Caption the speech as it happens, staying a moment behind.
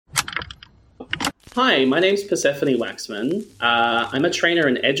Hi, my name's Persephone Waxman. I'm a trainer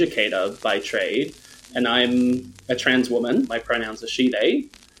and educator by trade, and I'm a trans woman. My pronouns are she, they.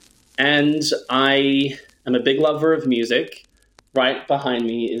 And I am a big lover of music. Right behind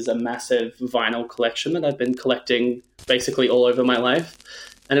me is a massive vinyl collection that I've been collecting basically all over my life.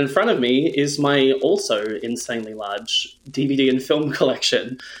 And in front of me is my also insanely large DVD and film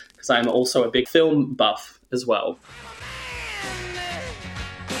collection, because I'm also a big film buff as well.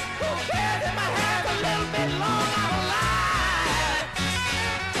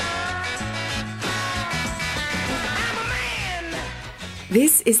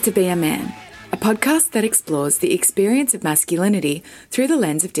 This is To Be a Man, a podcast that explores the experience of masculinity through the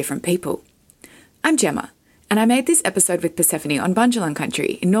lens of different people. I'm Gemma, and I made this episode with Persephone on Bundjalung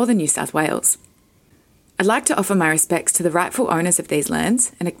country in northern New South Wales. I'd like to offer my respects to the rightful owners of these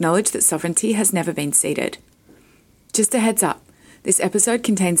lands and acknowledge that sovereignty has never been ceded. Just a heads up, this episode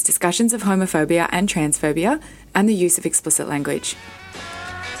contains discussions of homophobia and transphobia and the use of explicit language.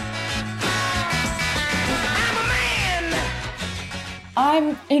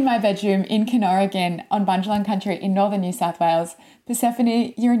 I'm in my bedroom in Kenora again on Bundjalung country in northern New South Wales.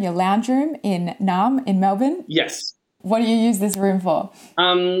 Persephone, you're in your lounge room in Naarm in Melbourne. Yes. What do you use this room for?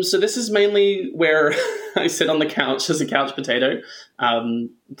 So this is mainly where I sit on the couch as a couch potato,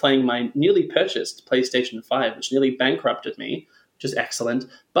 playing my newly purchased PlayStation 5, which nearly bankrupted me, which is excellent.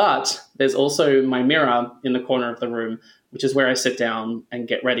 But there's also my mirror in the corner of the room, which is where I sit down and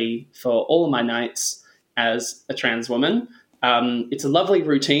get ready for all of my nights as a trans woman. It's a lovely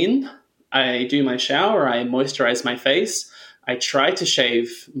routine. I do my shower, I moisturize my face. I try to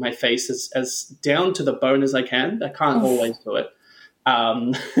shave my face as down to the bone as I can. I can't always do it.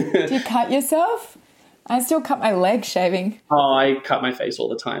 Do you cut yourself? I still cut my leg shaving. Oh, I cut my face all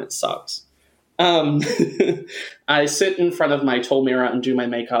the time. It sucks. I sit in front of my tall mirror and do my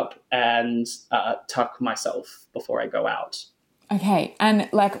makeup and tuck myself before I go out. Okay, and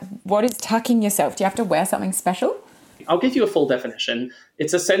what is tucking yourself? Do you have to wear something special? I'll give you a full definition.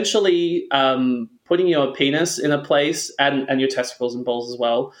 It's essentially putting your penis in a place, and your testicles and balls as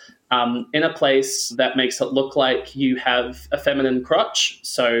well, in a place that makes it look like you have a feminine crotch.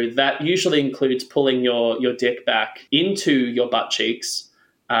 So that usually includes pulling your dick back into your butt cheeks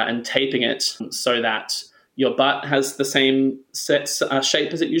and taping it so that your butt has the same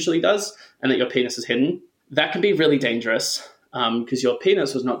shape as it usually does and that your penis is hidden. That can be really dangerous because your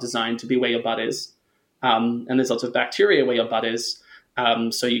penis was not designed to be where your butt is. And there's lots of bacteria where your butt is,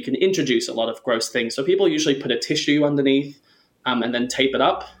 so you can introduce a lot of gross things. So people usually put a tissue underneath and then tape it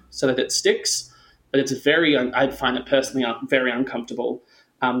up so that it sticks. But it's I find it personally very uncomfortable.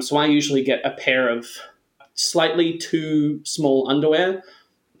 So I usually get a pair of slightly too small underwear,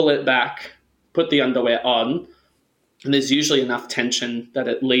 pull it back, put the underwear on, and there's usually enough tension that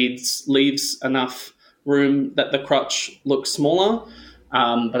it leaves enough room that the crotch looks smaller.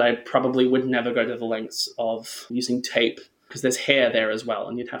 But I probably would never go to the lengths of using tape because there's hair there as well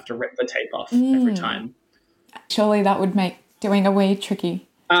and you'd have to rip the tape off every time. Surely that would make doing a wee tricky.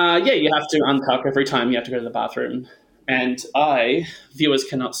 Yeah, you have to untuck every time you have to go to the bathroom. And I, viewers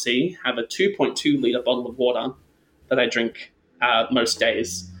cannot see, have a 2.2 litre bottle of water that I drink most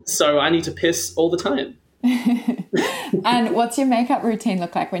days. So I need to piss all the time. And what's your makeup routine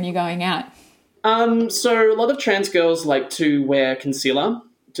look like when you're going out? So a lot of trans girls like to wear concealer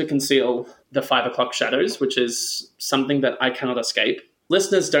to conceal the 5 o'clock shadows, which is something that I cannot escape.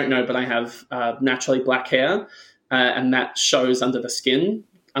 Listeners don't know, but I have naturally black hair, and that shows under the skin,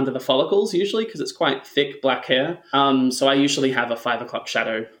 under the follicles usually, because it's quite thick black hair. So I usually have a 5 o'clock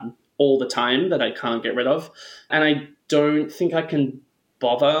shadow all the time that I can't get rid of. And I don't think I can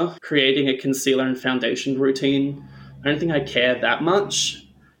bother creating a concealer and foundation routine. I don't think I care that much.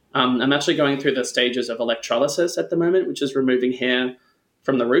 I'm actually going through the stages of electrolysis at the moment, which is removing hair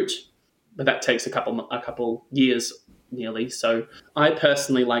from the root, but that takes a couple years nearly. So I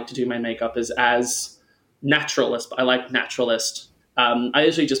personally like to do my makeup as naturalist, but I like naturalist. I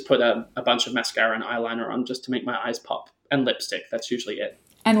usually just put a bunch of mascara and eyeliner on just to make my eyes pop, and lipstick. That's usually it.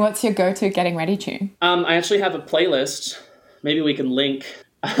 And what's your go-to getting ready tune? I actually have a playlist. Maybe we can link.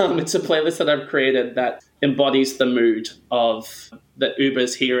 It's a playlist that I've created that embodies the mood of that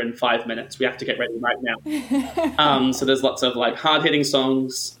Uber's here in 5 minutes. We have to get ready right now. So there's lots of hard-hitting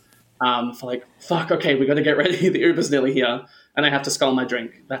songs for okay, we got to get ready. The Uber's nearly here. And I have to scull my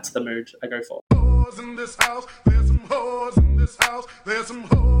drink. That's the mood I go for. In this house, there's some whores in this house. There's some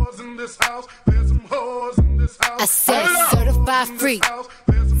whores in this house. There's some whores in this house. I said certified free,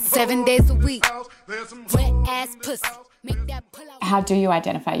 7 days a week. Wet ass pussy. How do you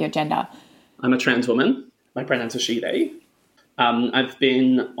identify your gender? I'm a trans woman. My pronouns are she, they. I've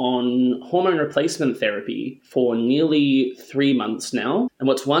been on hormone replacement therapy for nearly 3 months now. And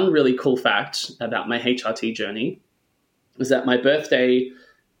what's one really cool fact about my HRT journey is that my birthday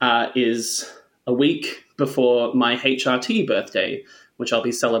is a week before my HRT birthday, which I'll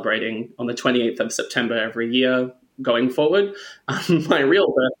be celebrating on the 28th of September every year going forward. My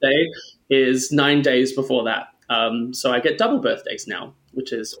real birthday is 9 days before that. So I get double birthdays now,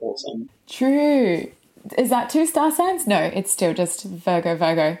 which is awesome. True. Is that 2 star signs? No, it's still just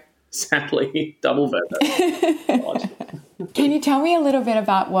Virgo. Sadly, double Virgo. God. Can you tell me a little bit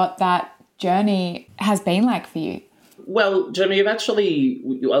about what that journey has been like for you? Well, Gemma, you've actually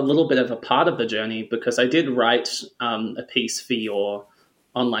a little bit of a part of the journey, because I did write a piece for your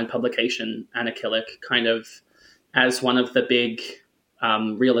online publication, Anakilic, kind of as one of the big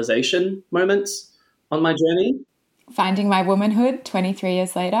realization moments on my journey. Finding my womanhood 23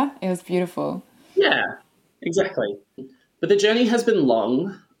 years later. It was beautiful. Yeah, exactly. But the journey has been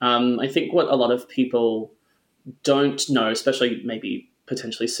long. I think what a lot of people don't know, especially maybe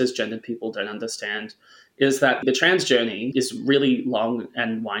potentially cisgendered people don't understand, is that the trans journey is really long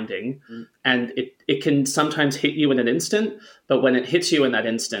and winding, and it can sometimes hit you in an instant, but when it hits you in that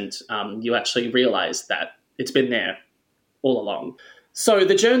instant, you actually realize that it's been there all along. So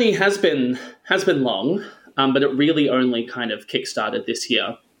the journey has been long, but it really only kind of kickstarted this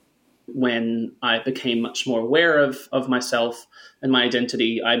year when I became much more aware of myself and my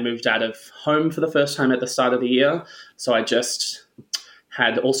identity. I moved out of home for the first time at the start of the year, so I just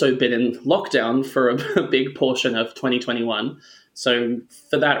had also been in lockdown for a big portion of 2021. So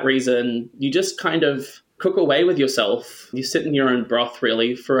for that reason, you just kind of cook away with yourself. You sit in your own broth,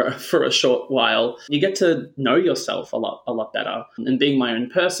 really, for a short while. You get to know yourself a lot better. And being my own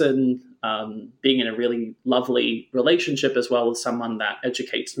person, being in a really lovely relationship as well with someone that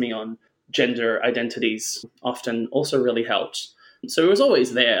educates me on gender identities often also really helped. So it was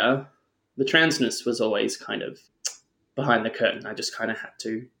always there. The transness was always kind of behind the curtain. I just kind of had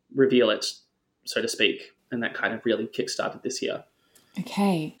to reveal it, so to speak. And that kind of really kickstarted this year.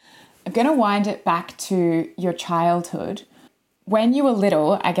 Okay. I'm going to wind it back to your childhood. When you were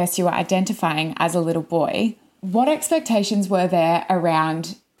little, I guess you were identifying as a little boy. What expectations were there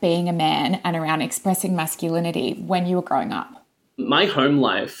around being a man and around expressing masculinity when you were growing up? My home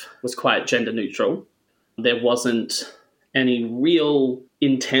life was quite gender neutral. There wasn't any real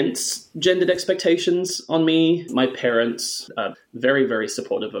intense gendered expectations on me. My parents are very, very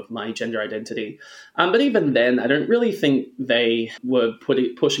supportive of my gender identity. But even then, I don't really think they were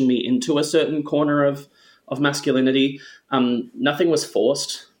pushing me into a certain corner of masculinity. Nothing was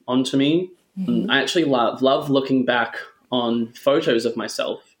forced onto me. I actually love looking back on photos of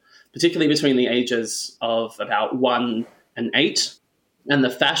myself, particularly between the ages of about 1 and 8. And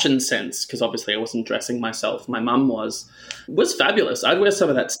the fashion sense, because obviously I wasn't dressing myself, my mum was fabulous. I'd wear some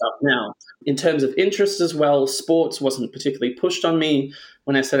of that stuff now. In terms of interests as well, sports wasn't particularly pushed on me.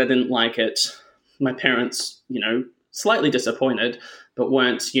 When I said I didn't like it, my parents, slightly disappointed, but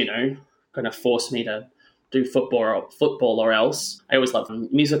weren't, going to force me to do football or else. I always loved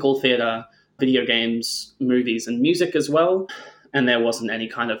musical theatre, video games, movies, and music as well. And there wasn't any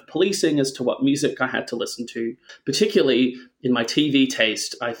kind of policing as to what music I had to listen to. Particularly in my TV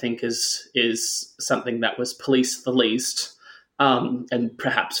taste, I think is something that was policed the least, and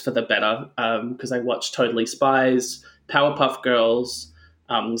perhaps for the better, because I watched Totally Spies, Powerpuff Girls,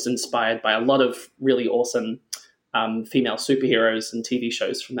 was inspired by a lot of really awesome female superheroes and TV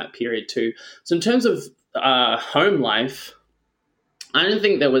shows from that period too. So in terms of home life, I don't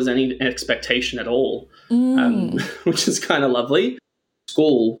think there was any expectation at all, which is kind of lovely.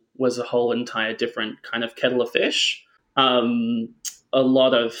 School was a whole entire different kind of kettle of fish. A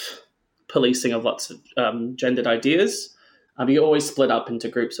lot of policing of lots of gendered ideas. You always split up into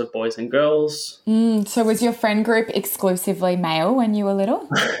groups of boys and girls. So was your friend group exclusively male when you were little?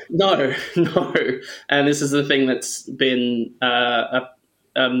 No. And this is the thing that's been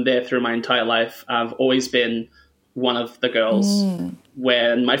there through my entire life. I've always been one of the girls.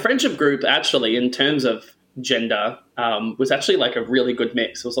 When my friendship group, actually, in terms of gender, was actually like a really good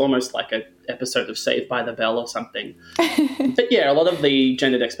mix. It was almost like an episode of Saved by the Bell or something. But yeah, a lot of the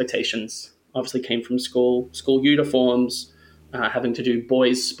gendered expectations obviously came from school uniforms, having to do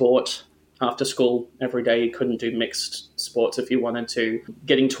boys' sport after school every day. You couldn't do mixed sports if you wanted to.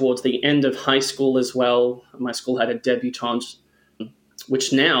 Getting towards the end of high school as well, my school had a debutante,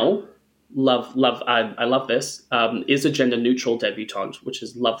 which now... I love this, is a gender neutral debutante, which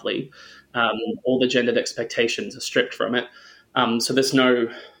is lovely. All the gendered expectations are stripped from it. So there's no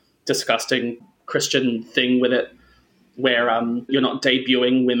disgusting Christian thing with it where you're not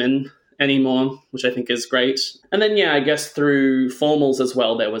debuting women anymore, which I think is great. And then, I guess through formals as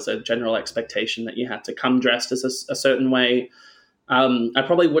well, there was a general expectation that you had to come dressed as a certain way. I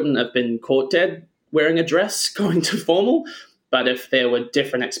probably wouldn't have been caught dead wearing a dress going to formal, but if there were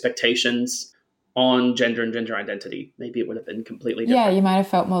different expectations on gender and gender identity, maybe it would have been completely different. Yeah, you might have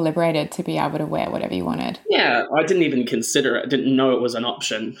felt more liberated to be able to wear whatever you wanted. Yeah, I didn't even consider it. I didn't know it was an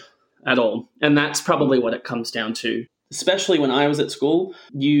option at all. And that's probably what it comes down to. Especially when I was at school,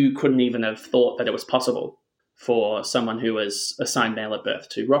 you couldn't even have thought that it was possible for someone who was assigned male at birth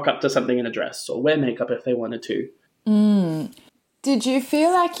to rock up to something in a dress or wear makeup if they wanted to. Did you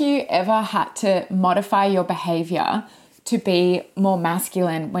feel like you ever had to modify your behaviour to be more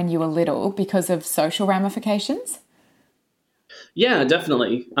masculine when you were little because of social ramifications? Yeah,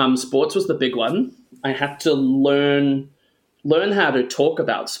 definitely. Sports was the big one. I had to learn how to talk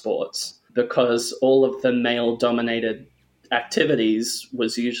about sports because all of the male-dominated activities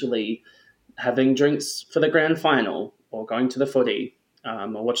was usually having drinks for the grand final or going to the footy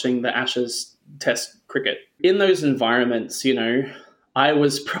or watching the Ashes Test cricket. In those environments, I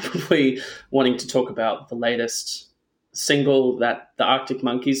was probably wanting to talk about the latest single that the Arctic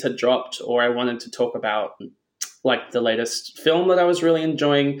Monkeys had dropped, or I wanted to talk about like the latest film that I was really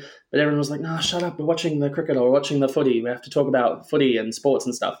enjoying, but everyone was like, no, shut up, we're watching the cricket or we're watching the footy. We have to talk about footy and sports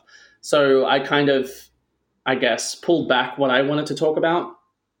and stuff. So I kind of, I guess, pulled back what I wanted to talk about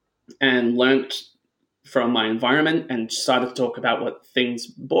and learnt from my environment and started to talk about what things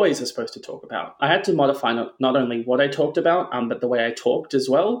boys are supposed to talk about. I had to modify not only what I talked about, but the way I talked as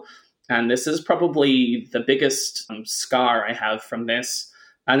well. And this is probably the biggest scar I have from this.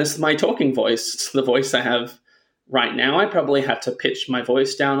 And this is my talking voice. It's the voice I have right now. I probably have to pitch my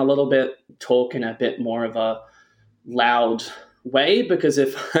voice down a little bit, talk in a bit more of a loud way, because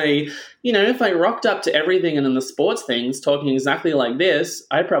if I rocked up to everything and in the sports things talking exactly like this,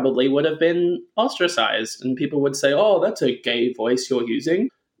 I probably would have been ostracized and people would say, oh, that's a gay voice you're using.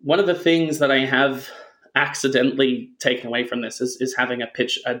 One of the things that I have accidentally taken away from this is having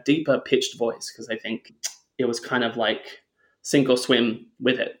a deeper pitched voice, because I think it was kind of like sink or swim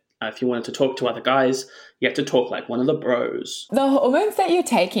with it. If you wanted to talk to other guys, you had to talk like one of the bros. The hormones that you're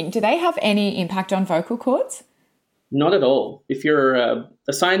taking, do they have any impact on vocal cords? Not at all. If you're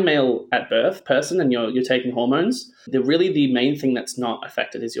assigned male at birth person and you're taking hormones, the main thing that's not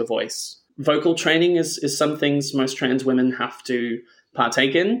affected is your voice. Vocal training is some things most trans women have to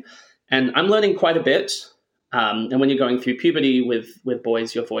partake in, and I'm learning quite a bit. And when you're going through puberty with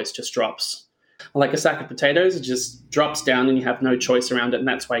boys, your voice just drops. Like a sack of potatoes, it just drops down and you have no choice around it, and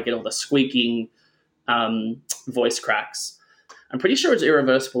that's why you get all the squeaking voice cracks. I'm pretty sure it's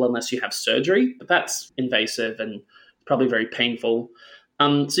irreversible unless you have surgery, but that's invasive and probably very painful.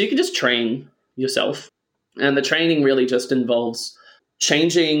 So you can just train yourself. And the training really just involves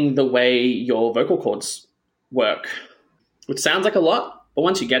changing the way your vocal cords work, which sounds like a lot, but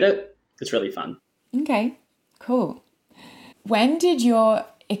once you get it, it's really fun. Okay, cool. When did your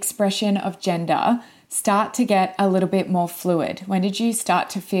expression of gender start to get a little bit more fluid? When did you start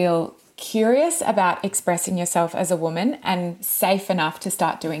to feel curious about expressing yourself as a woman and safe enough to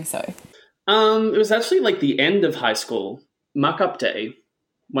start doing so? It was actually like the end of high school, muck-up day,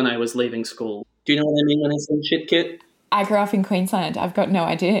 when I was leaving school. Do you know what I mean when I say shit kit? I grew up in Queensland. I've got no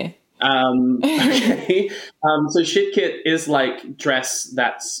idea. Okay. So shit kit is like dress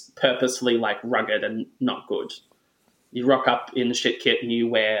that's purposely like rugged and not good. You rock up in the shit kit and you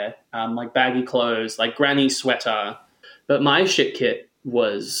wear like baggy clothes, like granny sweater. But my shit kit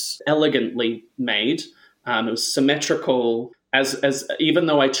was elegantly made. It was symmetrical. As even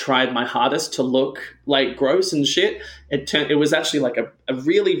though I tried my hardest to look like gross and shit, it was actually like a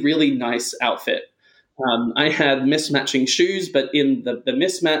really, really nice outfit. I had mismatching shoes, but in the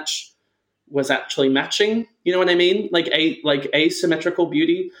mismatch was actually matching. You know what I mean? Like asymmetrical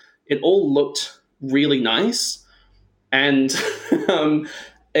beauty. It all looked really nice. And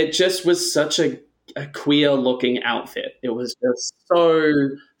it just was such a queer looking outfit. It was just so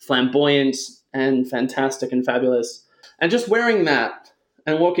flamboyant and fantastic and fabulous. And just wearing that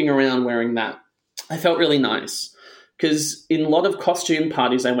and walking around wearing that, I felt really nice. Because in a lot of costume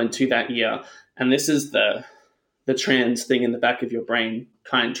parties I went to that year, and this is the trans thing in the back of your brain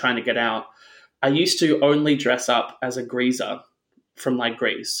trying to get out, I used to only dress up as a greaser from like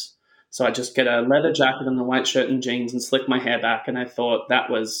Grease. So I just get a leather jacket and a white shirt and jeans and slick my hair back. And I thought that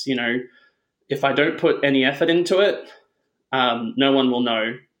was, if I don't put any effort into it, no one will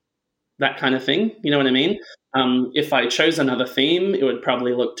know, that kind of thing. You know what I mean? If I chose another theme, it would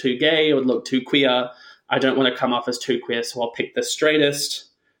probably look too gay. It would look too queer. I don't want to come off as too queer, so I'll pick the straightest,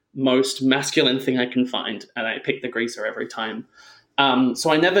 most masculine thing I can find, and I pick the greaser every time.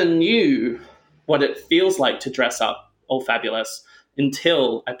 So I never knew what it feels like to dress up all fabulous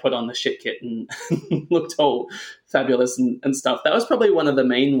until I put on the shit kit and looked all fabulous and stuff. That was probably one of the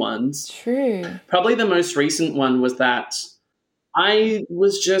main ones. True. Probably the most recent one was that I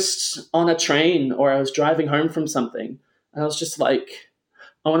was just on a train or I was driving home from something and I was just like,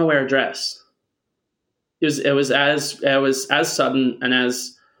 I want to wear a dress. It was as sudden and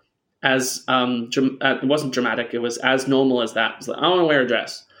it wasn't dramatic. It was as normal as that. It was like, I want to wear a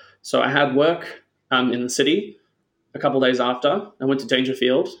dress. So I had work in the city a couple of days after. I went to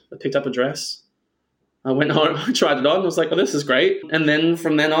Dangerfield. I picked up a dress. I went home, I tried it on. I was like, oh, this is great. And then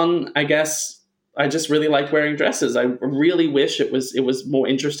from then on, I guess I just really liked wearing dresses. I really wish it was more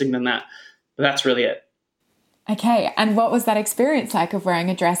interesting than that. But that's really it. Okay. And what was that experience like of wearing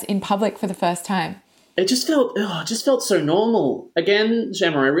a dress in public for the first time? It just felt so normal. Again,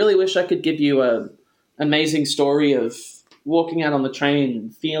 Gemma, I really wish I could give you an amazing story of walking out on the train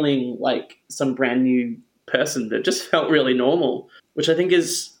feeling like some brand new person that just felt really normal, which I think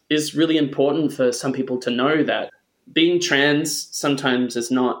is really important for some people to know, that being trans sometimes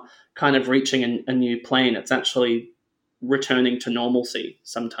is not kind of reaching a new plane. It's actually returning to normalcy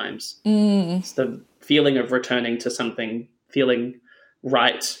sometimes. It's the feeling of returning to something, feeling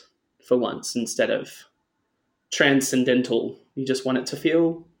right for once instead of transcendental. You just want it to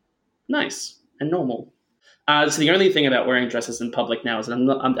feel nice and normal. So the only thing about wearing dresses in public now is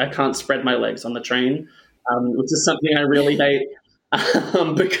that I can't spread my legs on the train, which is something I really hate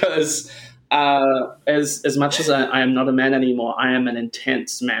because as much as I am not a man anymore, I am an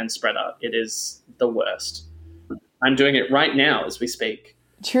intense man spreader. It is the worst. I'm doing it right now as we speak.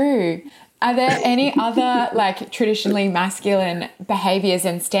 True. Are there any other like traditionally masculine behaviors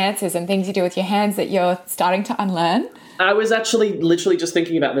and stances and things you do with your hands that you're starting to unlearn? I was actually literally just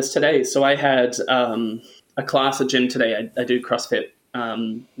thinking about this today. So I had a class at gym today. I do CrossFit.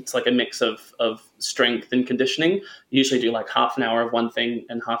 It's like a mix of strength and conditioning. I usually do like half an hour of one thing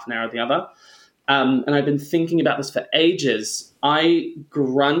and half an hour of the other. And I've been thinking about this for ages. I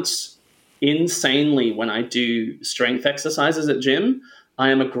grunt insanely when I do strength exercises at gym. I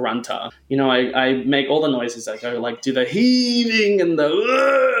am a grunter. You know, I make all the noises. I go like do the heaving and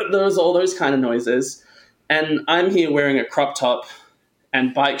all those kind of noises. And I'm here wearing a crop top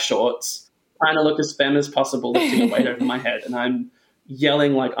and bike shorts, trying to look as femme as possible, lifting a weight over my head. And I'm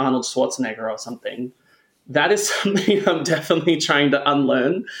yelling like Arnold Schwarzenegger or something. That is something I'm definitely trying to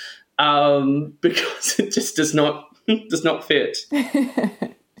unlearn because it just does not fit.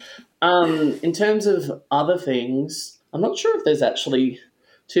 In terms of other things, I'm not sure if there's actually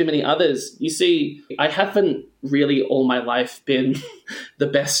too many others. You see, I haven't really all my life been the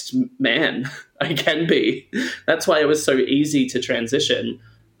best man I can be. That's why it was so easy to transition.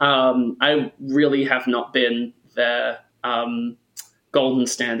 I really have not been the golden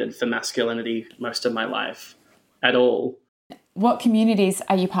standard for masculinity most of my life at all. What communities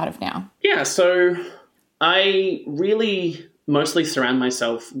are you part of now? Yeah, so I really mostly surround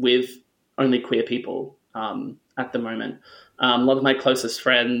myself with only queer people at the moment. A lot of my closest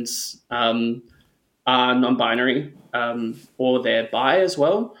friends are non-binary or they're bi as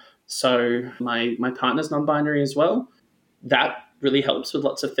well. So my partner's non-binary as well. That really helps with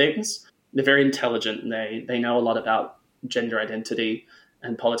lots of things. They're very intelligent and they know a lot about gender identity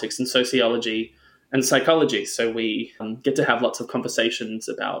and politics and sociology and psychology. So we get to have lots of conversations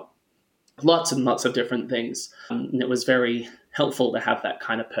about lots and lots of different things. And it was very helpful to have that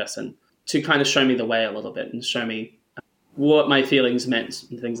kind of person to kind of show me the way a little bit and show me what my feelings meant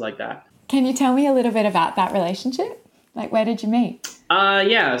and things like that. Can you tell me a little bit about that relationship? Like, where did you meet?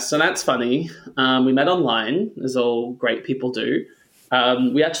 Yeah, so that's funny. We met online, as all great people do.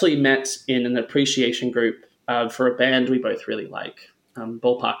 We actually met in an appreciation group for a band we both really like,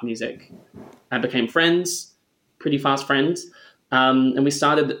 ballpark music, and became friends, pretty fast friends. And we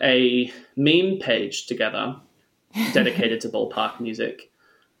started a meme page together dedicated to ballpark music.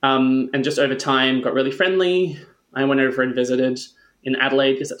 And just over time got really friendly. I went over and visited in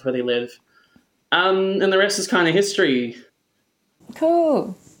Adelaide because that's where they live. And the rest is kind of history.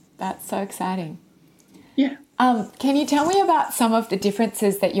 Cool. That's so exciting. Yeah. Can you tell me about some of the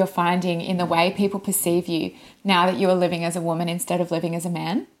differences that you're finding in the way people perceive you now that you are living as a woman instead of living as a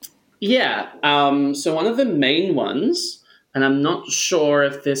man? Yeah. So one of the main ones, and I'm not sure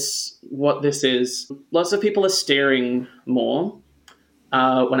if what this is, lots of people are staring more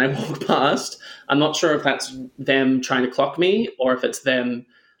when I walk past. I'm not sure if that's them trying to clock me or if it's them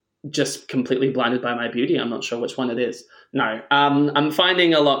just completely blinded by my beauty. I'm not sure which one it is. No, I'm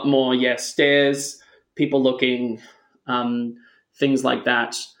finding a lot more, stares, people looking, things like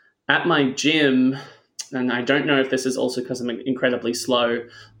that. At my gym, and I don't know if this is also because I'm incredibly slow,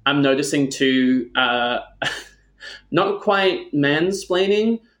 I'm noticing too, not quite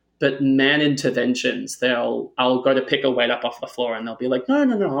mansplaining, but man interventions. I'll go to pick a weight up off the floor and they'll be like, no,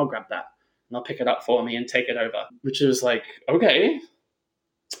 I'll grab that. And they'll pick it up for me and take it over, which is like, okay,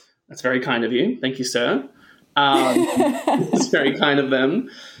 that's very kind of you. Thank you, sir. It's very kind of them.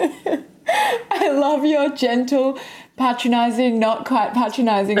 I love your gentle, patronising, not quite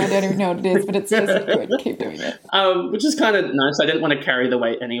patronising. I don't even know what it is, but it's just good. Keep doing it. Which is kind of nice. I didn't want to carry the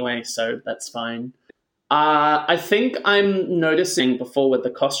weight anyway, so that's fine. I think I'm noticing before with the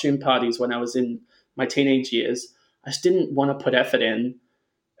costume parties when I was in my teenage years, I just didn't want to put effort in.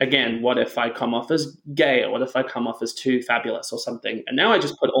 Again, what if I come off as gay, or what if I come off as too fabulous or something? And now I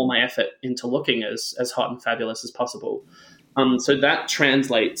just put all my effort into looking as hot and fabulous as possible. So that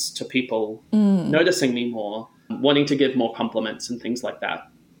translates to people noticing me more, wanting to give more compliments and things like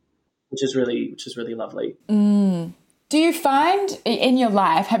that, which is really lovely. Do you find in your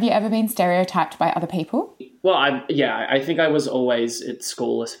life, have you ever been stereotyped by other people? Well, I think I was always at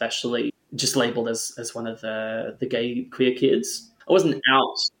school, especially, just labelled as one of the gay queer kids. I wasn't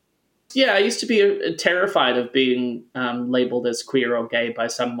out. Yeah, I used to be terrified of being labelled as queer or gay by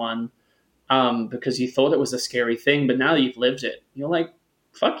someone because you thought it was a scary thing. But now that you've lived it, you're like,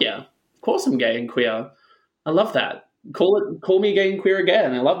 fuck yeah, of course I'm gay and queer. I love that. Call me gay and queer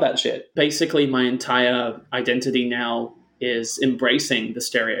again. I love that shit. Basically, my entire identity now is embracing the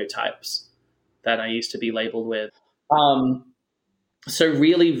stereotypes that I used to be labelled with. So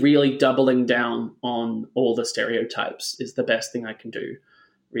really, really doubling down on all the stereotypes is the best thing I can do,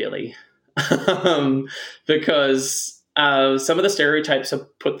 really. Because some of the stereotypes are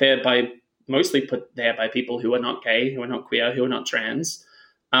mostly put there by people who are not gay, who are not queer, who are not trans.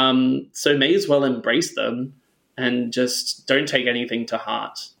 So may as well embrace them and just don't take anything to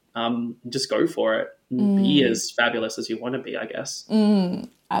heart. Just go for it. Be as fabulous as you want to be, I guess.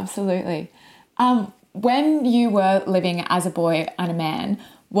 Absolutely. When you were living as a boy and a man,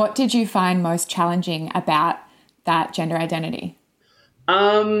 what did you find most challenging about that gender identity?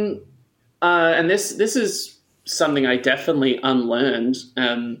 And this is something I definitely unlearned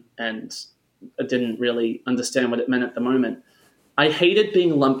and I didn't really understand what it meant at the moment. I hated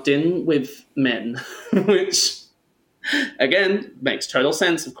being lumped in with men, which, again, makes total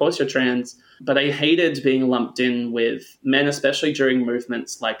sense. Of course you're trans. But I hated being lumped in with men, especially during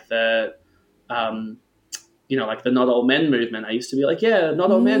movements like the not all men movement. I used to be like, yeah,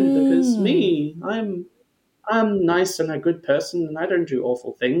 not all men, because me, I'm nice and a good person and I don't do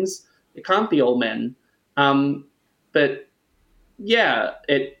awful things. It can't be all men. But yeah,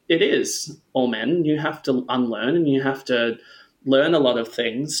 it is all men. You have to unlearn and you have to learn a lot of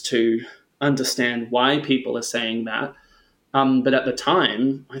things to understand why people are saying that. But at the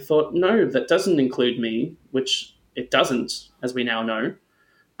time, I thought, no, that doesn't include me, which it doesn't, as we now know.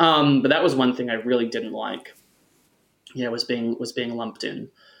 But that was one thing I really didn't like. Yeah, was being lumped in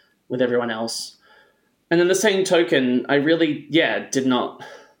with everyone else. And in the same token, I really, did not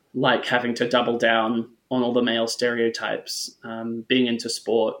like having to double down on all the male stereotypes. Being into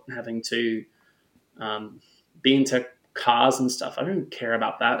sport, having to be into cars and stuff. I don't care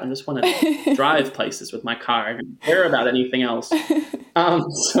about that. I just want to drive places with my car. I don't care about anything else.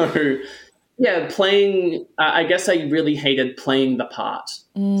 Playing, I guess I really hated playing the part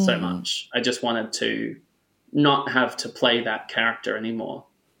so much. I just wanted to not have to play that character anymore,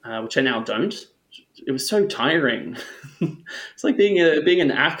 which I now don't. It was so tiring. It's like being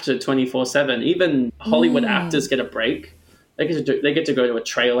an actor 24/7. Even Hollywood actors get a break. They get to go to a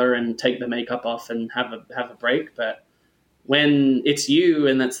trailer and take the makeup off and have a break. But when it's you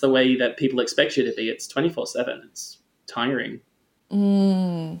and that's the way that people expect you to be, it's 24/7. It's tiring.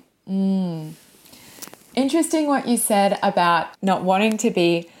 Interesting what you said about not wanting to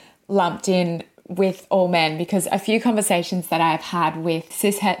be lumped in with all men, because a few conversations that I've had with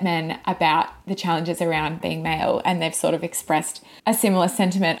cishet men about the challenges around being male, and they've sort of expressed a similar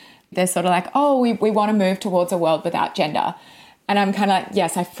sentiment. They're sort of like, oh, we want to move towards a world without gender. And I'm kind of like,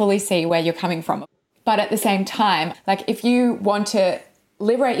 yes, I fully see where you're coming from. But at the same time, like if you want to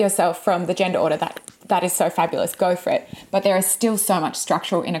liberate yourself from the gender order, that is so fabulous, go for it. But there is still so much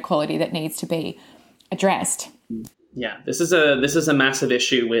structural inequality that needs to be addressed. Yeah, this is a massive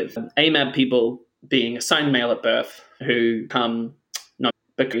issue with AMAB people being assigned male at birth who come not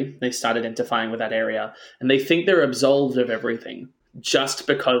because they start identifying with that area, and they think they're absolved of everything just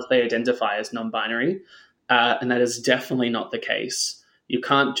because they identify as non-binary, and that is definitely not the case. You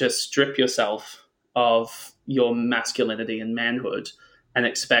can't just strip yourself of your masculinity and manhood and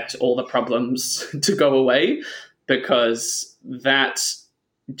expect all the problems to go away, because that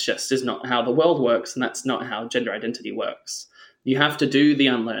just is not how the world works, and that's not how gender identity works. You have to do the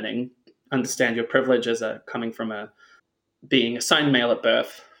unlearning, understand your privilege as coming from being assigned male at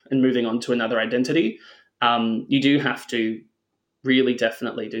birth and moving on to another identity. You do have to really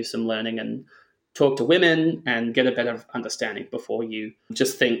definitely do some learning and talk to women and get a better understanding before you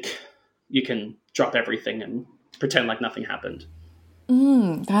just think you can drop everything and pretend like nothing happened.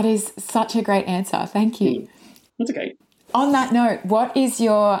 That is such a great answer. Thank you. That's okay. On that note, what is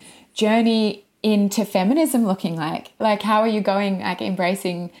your journey into feminism looking like? Like, how are you going, like,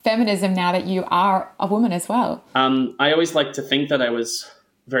 embracing feminism now that you are a woman as well? I always like to think that I was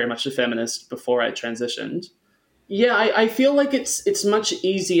very much a feminist before I transitioned. Yeah, I feel like it's much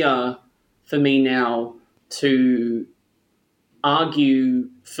easier for me now to argue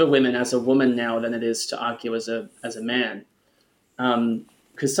for women as a woman now than it is to argue as a man.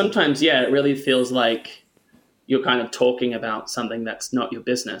 Because sometimes, it really feels like you're kind of talking about something that's not your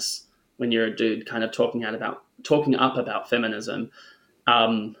business when you're a dude kind of talking up about feminism,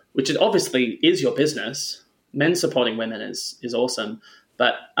 which it obviously is your business. Men supporting women is awesome.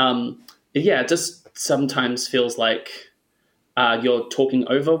 But it just sometimes feels like you're talking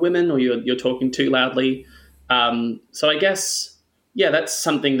over women or you're talking too loudly. So I guess, that's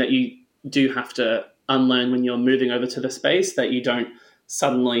something that you do have to unlearn when you're moving over to the space, that you don't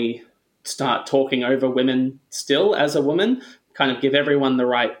suddenly start talking over women still as a woman, kind of give everyone the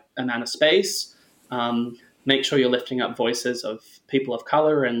right amount of space, make sure you're lifting up voices of people of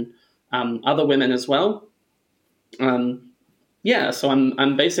color and other women as well. So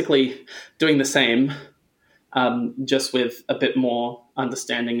I'm basically doing the same, just with a bit more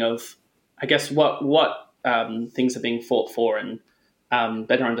understanding of, I guess, what things are being fought for, and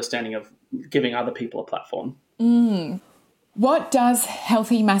better understanding of giving other people a platform. What does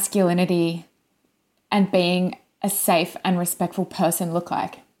healthy masculinity and being a safe and respectful person look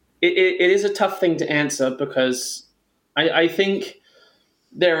like? It is a tough thing to answer because I think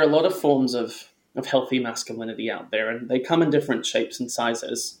there are a lot of forms of healthy masculinity out there, and they come in different shapes and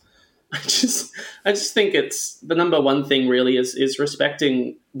sizes. I just think it's the number one thing really is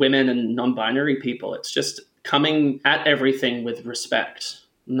respecting women and non-binary people. It's just coming at everything with respect,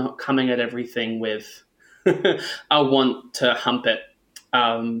 not coming at everything with I want to hump it,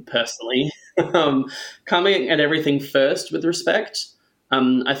 personally. Coming at everything first with respect.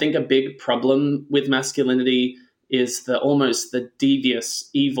 I think a big problem with masculinity is almost the devious,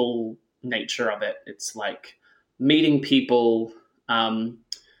 evil nature of it. It's like meeting people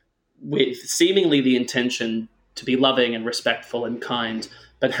with seemingly the intention to be loving and respectful and kind,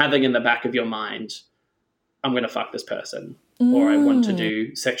 but having in the back of your mind, I'm going to fuck this person, or I want to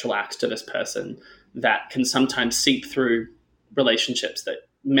do sexual acts to this person, that can sometimes seep through relationships that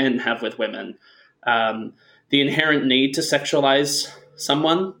men have with women. The inherent need to sexualize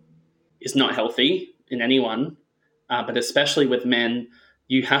someone is not healthy in anyone, but especially with men,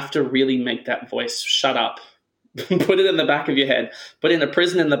 you have to really make that voice shut up, put it in the back of your head, put in a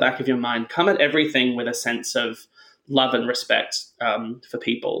prison in the back of your mind, come at everything with a sense of love and respect for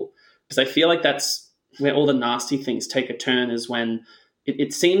people. Because I feel like that's where all the nasty things take a turn, is when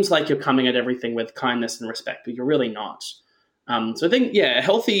it seems like you're coming at everything with kindness and respect, but you're really not. So I think,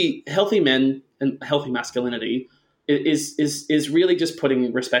 healthy men and healthy masculinity is really just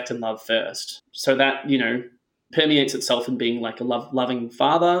putting respect and love first. So that, permeates itself in being like a loving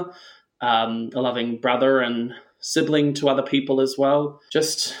father, a loving brother and sibling to other people as well.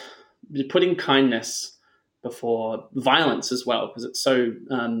 Just putting kindness before violence as well, because it's so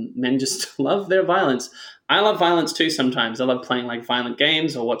men just love their violence. I love violence too sometimes. I love playing like violent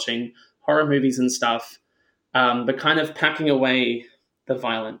games or watching horror movies and stuff, but kind of packing away the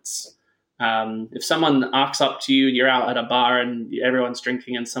violence. If someone arcs up to you, you're out at a bar and everyone's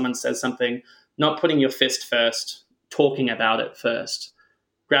drinking and someone says something, not putting your fist first, talking about it first.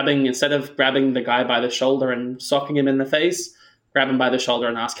 Instead of grabbing the guy by the shoulder and socking him in the face, grab him by the shoulder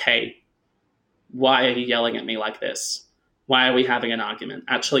and ask, hey, why are you yelling at me like this? Why are we having an argument?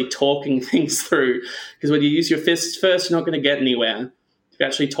 Actually talking things through. Because when you use your fists first, you're not going to get anywhere. If you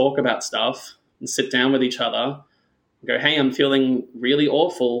actually talk about stuff and sit down with each other and go, hey, I'm feeling really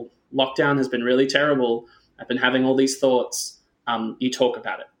awful. Lockdown has been really terrible. I've been having all these thoughts. You talk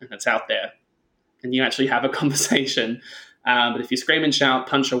about it and it's out there. And you actually have a conversation. But if you scream and shout,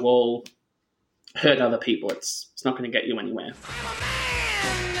 punch a wall, hurt other people, it's not going to get you anywhere.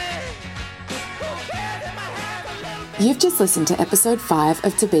 You've just listened to episode 5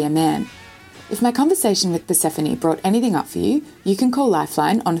 of To Be a Man. If my conversation with Persephone brought anything up for you, you can call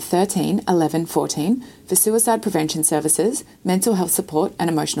Lifeline on 13 11 14 for suicide prevention services, mental health support and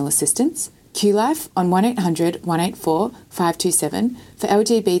emotional assistance. QLife on 1800 184 527 for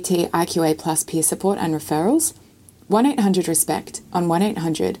LGBTIQA plus peer support and referrals, 1800-RESPECT on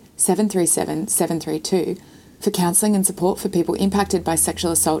 1800 737 732 for counselling and support for people impacted by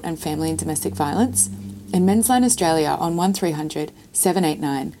sexual assault and family and domestic violence, and Men's Line Australia on 1300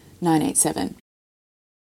 789 987